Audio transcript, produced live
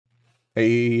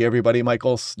Hey everybody,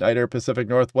 Michael Snyder, Pacific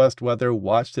Northwest Weather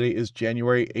Watch. Today is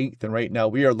January 8th, and right now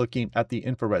we are looking at the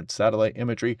infrared satellite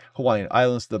imagery. Hawaiian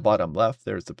Islands to the bottom left.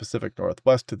 There's the Pacific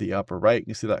Northwest to the upper right.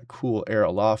 You see that cool air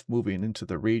aloft moving into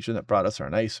the region that brought us our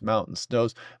nice mountain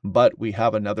snows. But we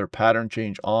have another pattern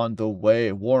change on the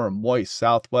way. Warm, moist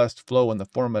southwest flow in the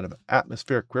form of an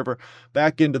atmospheric river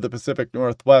back into the Pacific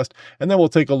Northwest. And then we'll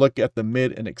take a look at the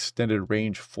mid and extended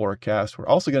range forecast. We're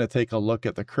also going to take a look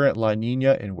at the current La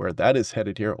Nina and where that is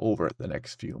headed here over the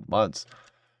next few months.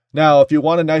 Now, if you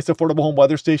want a nice affordable home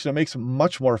weather station, it makes it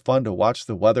much more fun to watch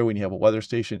the weather when you have a weather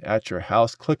station at your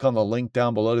house. Click on the link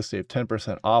down below to save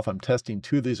 10% off. I'm testing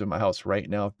 2 of these in my house right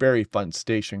now. Very fun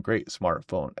station, great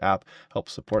smartphone app,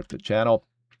 helps support the channel.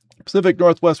 Pacific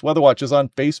Northwest Weather Watch is on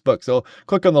Facebook, so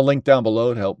click on the link down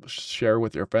below to help share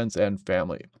with your friends and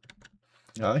family.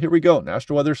 Here we go.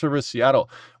 National Weather Service, Seattle.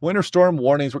 Winter storm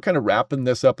warnings. We're kind of wrapping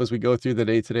this up as we go through the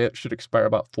day today. It should expire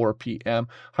about 4 p.m.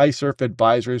 High surf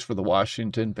advisories for the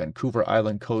Washington, Vancouver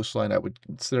Island coastline. I would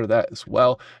consider that as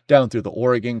well. Down through the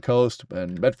Oregon coast.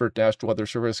 And Medford National Weather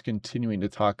Service continuing to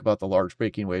talk about the large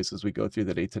breaking waves as we go through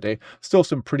the day today. Still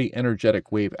some pretty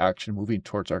energetic wave action moving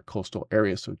towards our coastal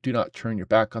area. So do not turn your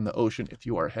back on the ocean if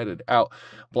you are headed out.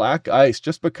 Black ice.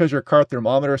 Just because your car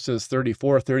thermometer says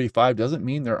 34, 35 doesn't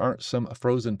mean there aren't some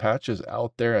frozen patches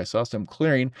out there. I saw some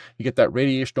clearing. You get that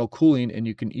radiational cooling and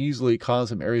you can easily cause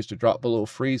some areas to drop below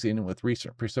freezing. And with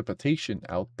recent precipitation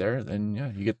out there, then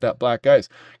yeah, you get that black ice.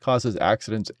 Causes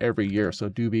accidents every year, so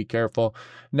do be careful.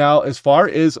 Now, as far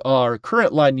as our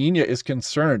current La Nina is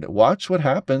concerned, watch what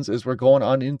happens as we're going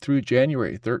on in through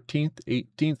January 13th,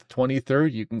 18th,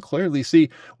 23rd. You can clearly see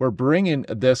we're bringing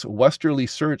this westerly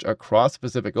surge across the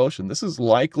Pacific Ocean. This is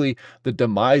likely the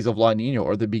demise of La Nina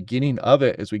or the beginning of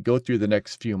it as we go through the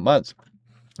next few months.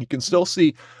 You can still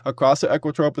see across the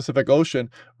equatorial Pacific Ocean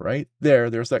right there,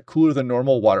 there's that cooler than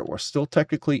normal water. We're still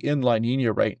technically in La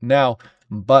Nina right now,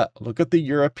 but look at the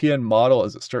European model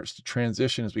as it starts to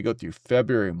transition as we go through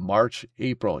February, March,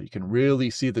 April. You can really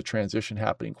see the transition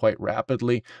happening quite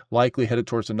rapidly, likely headed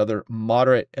towards another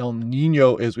moderate El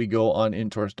Nino as we go on in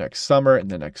towards next summer and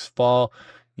the next fall.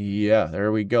 Yeah,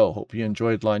 there we go. Hope you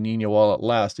enjoyed La Nina while it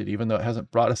lasted, even though it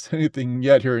hasn't brought us anything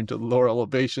yet here into the lower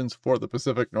elevations for the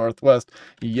Pacific Northwest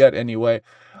yet anyway.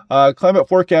 Climate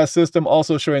forecast system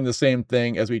also showing the same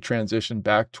thing as we transition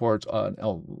back towards an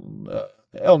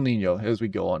El Nino as we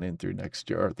go on in through next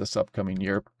year, or this upcoming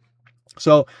year.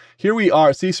 So here we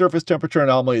are, sea surface temperature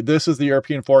anomaly. This is the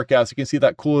European forecast. You can see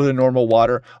that cooler than normal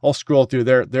water. I'll scroll through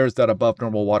there. There's that above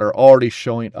normal water already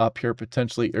showing up here,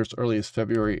 potentially as early as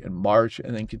February and March,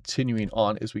 and then continuing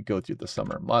on as we go through the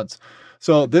summer months.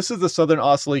 So this is the Southern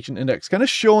Oscillation Index, kind of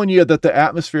showing you that the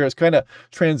atmosphere is kind of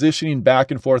transitioning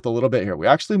back and forth a little bit here. We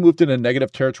actually moved into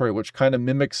negative territory, which kind of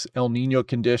mimics El Nino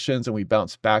conditions, and we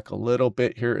bounced back a little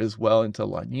bit here as well into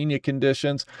La Nina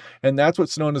conditions. And that's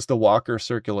what's known as the Walker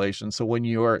circulation. So when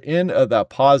you are in that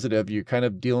positive, you're kind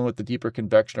of dealing with the deeper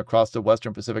convection across the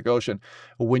Western Pacific Ocean.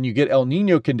 When you get El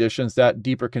Nino conditions, that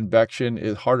deeper convection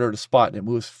is harder to spot, and it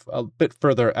moves a bit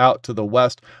further out to the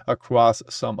west across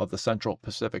some of the central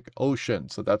Pacific Ocean.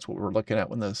 So that's what we're looking at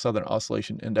when the Southern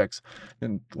Oscillation Index,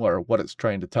 or what it's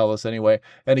trying to tell us anyway.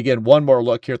 And again, one more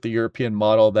look here at the European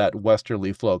model, that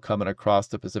westerly flow coming across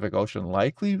the Pacific Ocean,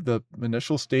 likely the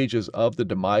initial stages of the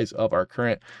demise of our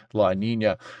current La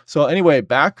Nina. So anyway,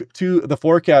 back to the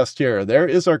forecast here. There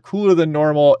is our cooler than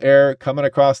normal air coming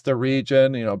across the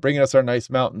region, bringing us our nice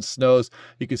mountain snows.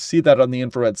 You can see that on the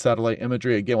infrared satellite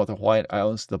imagery, again, with the Hawaiian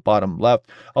Islands to the bottom left.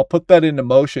 I'll put that into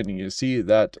motion, and you see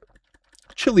that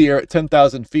chilly air at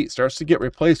 10,000 feet starts to get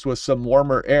replaced with some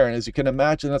warmer air. And as you can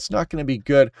imagine, that's not going to be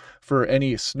good for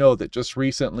any snow that just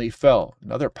recently fell.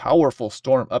 Another powerful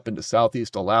storm up into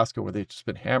southeast Alaska where they've just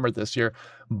been hammered this year.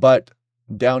 But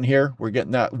down here, we're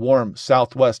getting that warm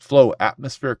southwest flow,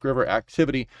 atmospheric river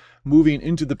activity moving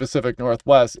into the Pacific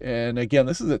Northwest. And again,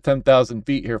 this is at 10,000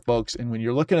 feet here, folks. And when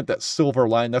you're looking at that silver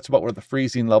line, that's about where the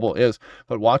freezing level is.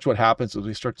 But watch what happens as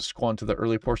we start to squat into the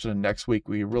early portion of next week.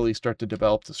 We really start to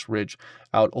develop this ridge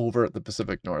out over the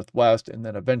Pacific Northwest and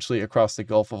then eventually across the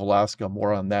Gulf of Alaska.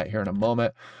 More on that here in a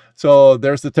moment. So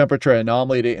there's the temperature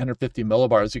anomaly at 850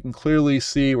 millibars. You can clearly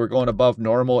see we're going above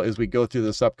normal as we go through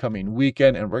this upcoming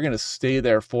weekend, and we're going to stay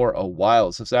there for a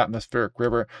while. So this atmospheric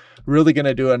river really going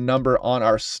to do a number on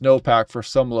our snowpack for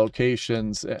some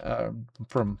locations,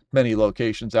 from many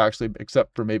locations actually,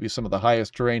 except for maybe some of the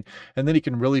highest terrain. And then you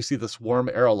can really see this warm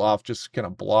air aloft just kind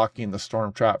of blocking the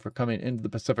storm trap for coming into the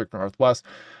Pacific Northwest.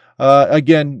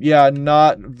 Again, yeah,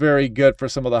 not very good for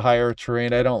some of the higher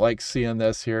terrain. I don't like seeing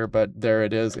this here, but there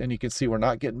it is. And you can see we're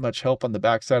not getting much help on the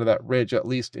backside of that ridge, at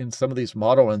least in some of these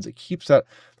model runs. It keeps that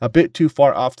a bit too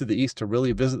far off to the east to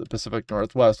really visit the Pacific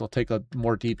Northwest. We'll take a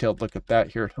more detailed look at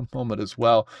that here in a moment as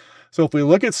well. So if we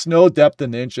look at snow depth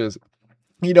in inches,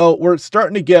 we're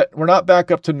starting to get, we're not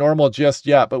back up to normal just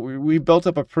yet, but we built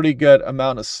up a pretty good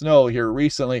amount of snow here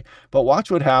recently. But watch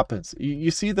what happens.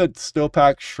 You see the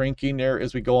snowpack shrinking there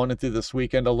as we go on into this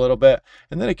weekend a little bit,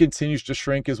 and then it continues to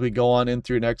shrink as we go on in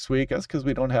through next week. That's because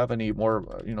we don't have any more,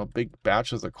 big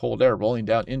batches of cold air rolling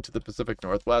down into the Pacific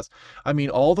Northwest. I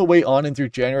mean, all the way on in through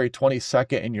January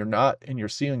 22nd, and you're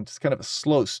seeing just kind of a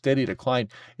slow, steady decline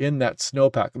in that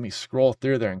snowpack. Let me scroll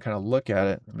through there and kind of look at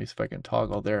it. Let me see if I can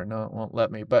toggle there. No, it won't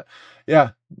let me. But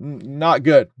yeah, not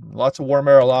good. Lots of warm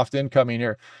air aloft incoming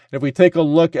here. And if we take a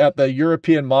look at the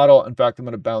European model, in fact, I'm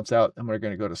going to bounce out and we're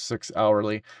going to go to 6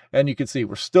 hourly. And you can see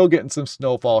we're still getting some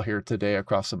snowfall here today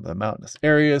across some of the mountainous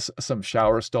areas, some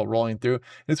showers still rolling through.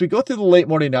 And as we go through the late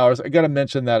morning hours, I got to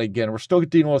mention that again, we're still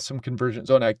dealing with some convergent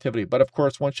zone activity. But of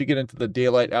course, once you get into the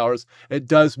daylight hours, it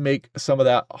does make some of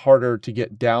that harder to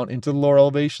get down into the lower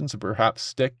elevations and perhaps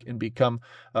stick and become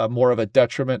more of a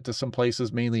detriment to some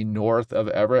places, mainly north of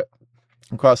Everett,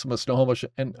 across some of Snohomish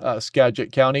and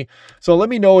Skagit County. So let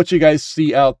me know what you guys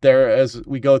see out there as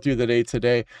we go through the day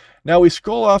today. Now we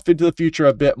scroll off into the future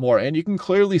a bit more, and you can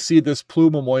clearly see this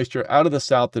plume of moisture out of the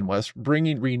south and west,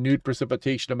 bringing renewed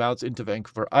precipitation amounts into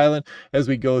Vancouver Island as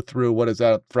we go through what is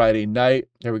that Friday night.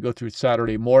 There we go through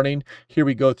Saturday morning. Here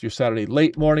we go through Saturday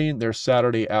late morning. There's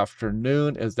Saturday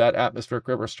afternoon as that atmospheric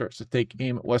river starts to take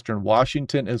aim at western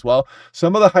Washington as well.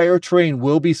 Some of the higher terrain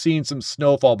will be seeing some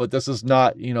snowfall, but this is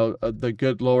not, the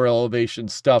good lower elevation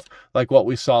stuff like what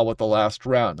we saw with the last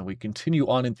round. And we continue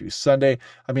on in through Sunday.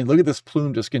 I mean, look at this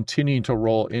plume just continuing to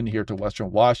roll in here to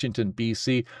western Washington,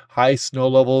 BC. High snow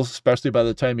levels, especially by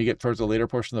the time you get towards the later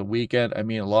portion of the weekend. I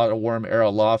mean, a lot of warm air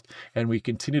aloft, and we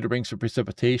continue to bring some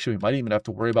precipitation. We might even have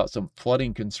to worry about some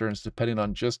flooding concerns depending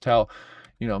on just how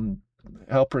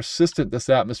persistent this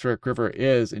atmospheric river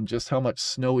is and just how much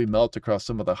snow we melt across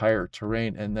some of the higher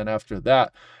terrain. And then after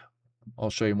that, I'll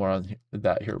show you more on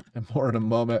that here more in a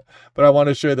moment, but I want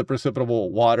to show you the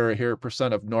precipitable water here,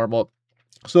 percent of normal.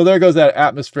 So there goes that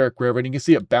atmospheric river, and you can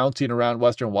see it bouncing around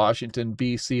western Washington,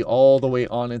 BC, all the way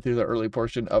on into the early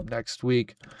portion of next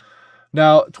week.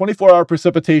 Now, 24-hour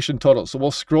precipitation total. So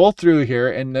we'll scroll through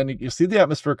here, and then you see the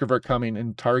atmospheric river coming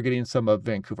and targeting some of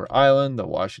Vancouver Island, the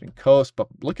Washington coast. But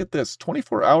look at this,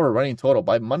 24-hour running total.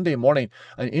 By Monday morning,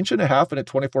 1.5 inches in a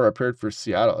 24-hour period for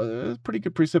Seattle. Pretty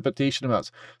good precipitation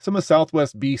amounts. Some of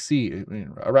southwest BC,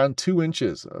 around 2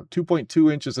 inches,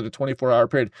 2.2 inches in a 24-hour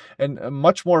period, and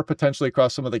much more potentially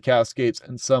across some of the Cascades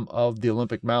and some of the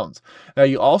Olympic Mountains. Now,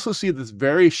 you also see this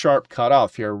very sharp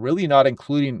cutoff here, really not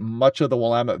including much of the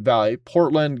Willamette Valley.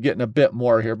 Portland getting a bit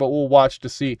more here, but we'll watch to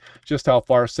see just how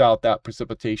far south that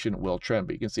precipitation will trend.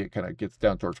 But you can see it kind of gets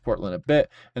down towards Portland a bit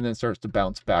and then starts to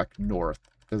bounce back north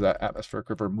as that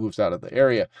atmospheric river moves out of the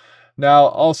area. Now,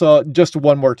 also, just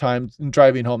one more time,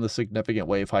 driving home the significant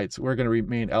wave heights, we're going to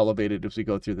remain elevated as we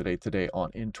go through the day today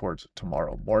on in towards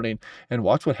tomorrow morning. And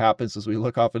watch what happens as we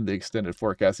look off into the extended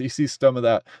forecast. You see some of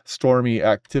that stormy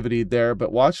activity there,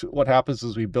 but watch what happens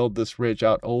as we build this ridge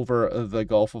out over the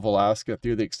Gulf of Alaska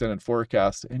through the extended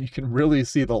forecast. And you can really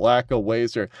see the lack of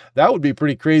waves there. That would be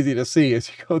pretty crazy to see as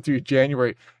you go through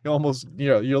January.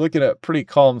 You're looking at pretty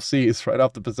calm seas right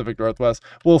off the Pacific Northwest.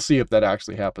 We'll see if that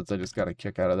actually happens. I just got a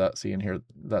kick out of that seeing here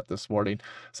that this morning.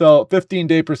 So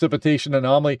 15-day precipitation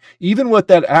anomaly, even with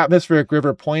that atmospheric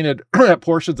river pointed at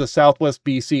portions of southwest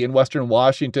BC and western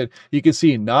Washington, you can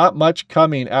see not much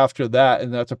coming after that.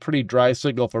 And that's a pretty dry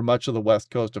signal for much of the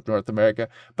west coast of North America.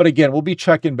 But again, we'll be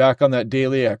checking back on that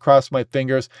daily. I cross my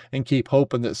fingers and keep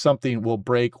hoping that something will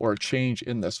break or change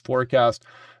in this forecast.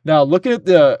 Now, looking at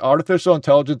the artificial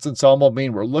intelligence ensemble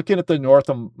mean, we're looking at the North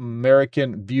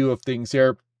American view of things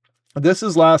here. This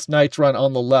is last night's run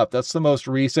on the left. That's the most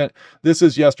recent. This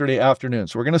is yesterday afternoon.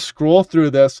 So we're going to scroll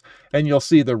through this and you'll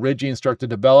see the ridging start to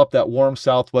develop, that warm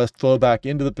southwest flow back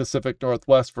into the Pacific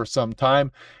Northwest for some time.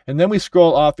 And then we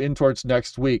scroll off in towards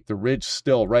next week. The ridge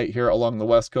still right here along the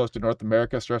west coast of North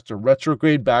America starts to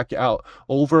retrograde back out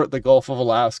over the Gulf of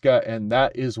Alaska. And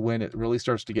that is when it really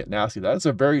starts to get nasty. That's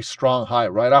a very strong high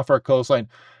right off our coastline.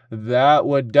 that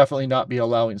would definitely not be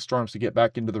allowing storms to get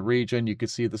back into the region. You could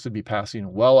see this would be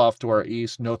passing well off to our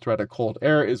east. No threat of cold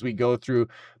air as we go through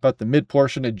about the mid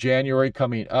portion of January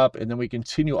coming up, and then we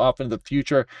continue off into the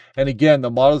future. And again, the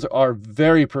models are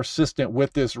very persistent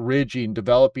with this ridging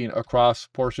developing across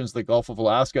portions of the Gulf of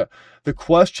Alaska. The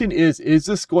question is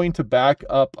this going to back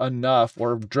up enough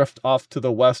or drift off to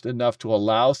the west enough to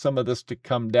allow some of this to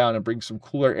come down and bring some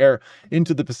cooler air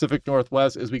into the Pacific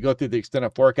Northwest as we go through the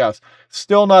extended forecast?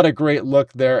 Still not a great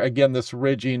look there. Again, this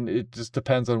ridging, it just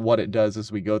depends on what it does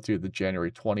as we go through the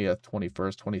January 20th,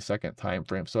 21st, 22nd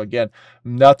timeframe. So again,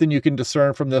 nothing you can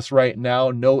discern from this right now.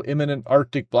 No imminent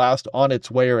Arctic blast on its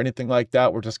way or anything like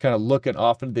that. We're just kind of looking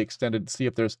off into the extended to see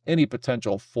if there's any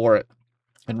potential for it.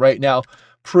 And right now,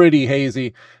 pretty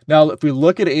hazy. Now, if we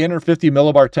look at 850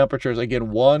 millibar temperatures,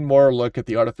 again, one more look at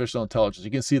the artificial intelligence.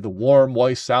 You can see the warm,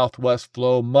 moist southwest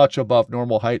flow much above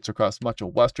normal heights across much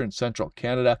of western central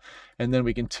Canada. And then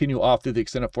we continue off through the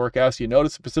extended forecast. You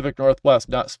notice the Pacific Northwest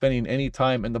not spending any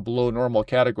time in the below normal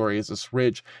category as this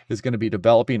ridge is going to be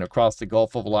developing across the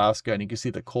Gulf of Alaska. And you can see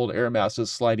the cold air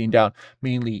masses sliding down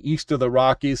mainly east of the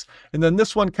Rockies. And then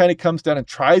this one kind of comes down and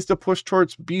tries to push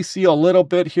towards BC a little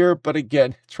bit here. But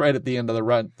again, it's right at the end of the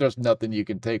run. There's nothing you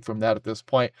can take from that at this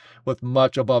point, with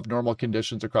much above normal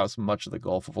conditions across much of the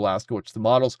Gulf of Alaska, which the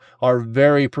models are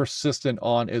very persistent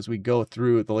on as we go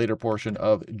through the later portion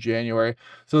of January.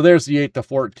 So there's the 8 to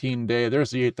 14 day. There's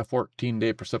the 8 to 14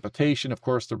 day precipitation. Of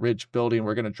course, the ridge building,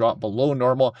 we're going to drop below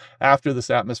normal after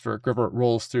this atmospheric river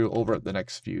rolls through over the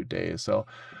next few days. So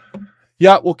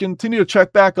yeah, we'll continue to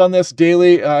check back on this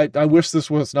daily. I wish this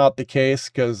was not the case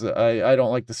because I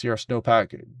don't like to see our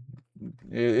snowpack.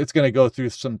 It's going to go through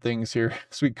some things here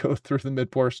as we go through the mid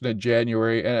portion of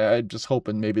January, and I'm just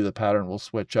hoping maybe the pattern will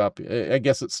switch up. I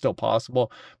guess it's still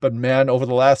possible, but man, over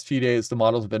the last few days, the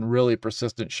models have been really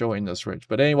persistent showing this ridge.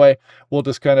 But anyway, we'll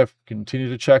just kind of continue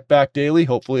to check back daily.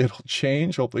 Hopefully it'll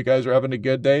change. Hopefully you guys are having a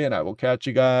good day, and I will catch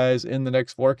you guys in the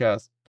next forecast.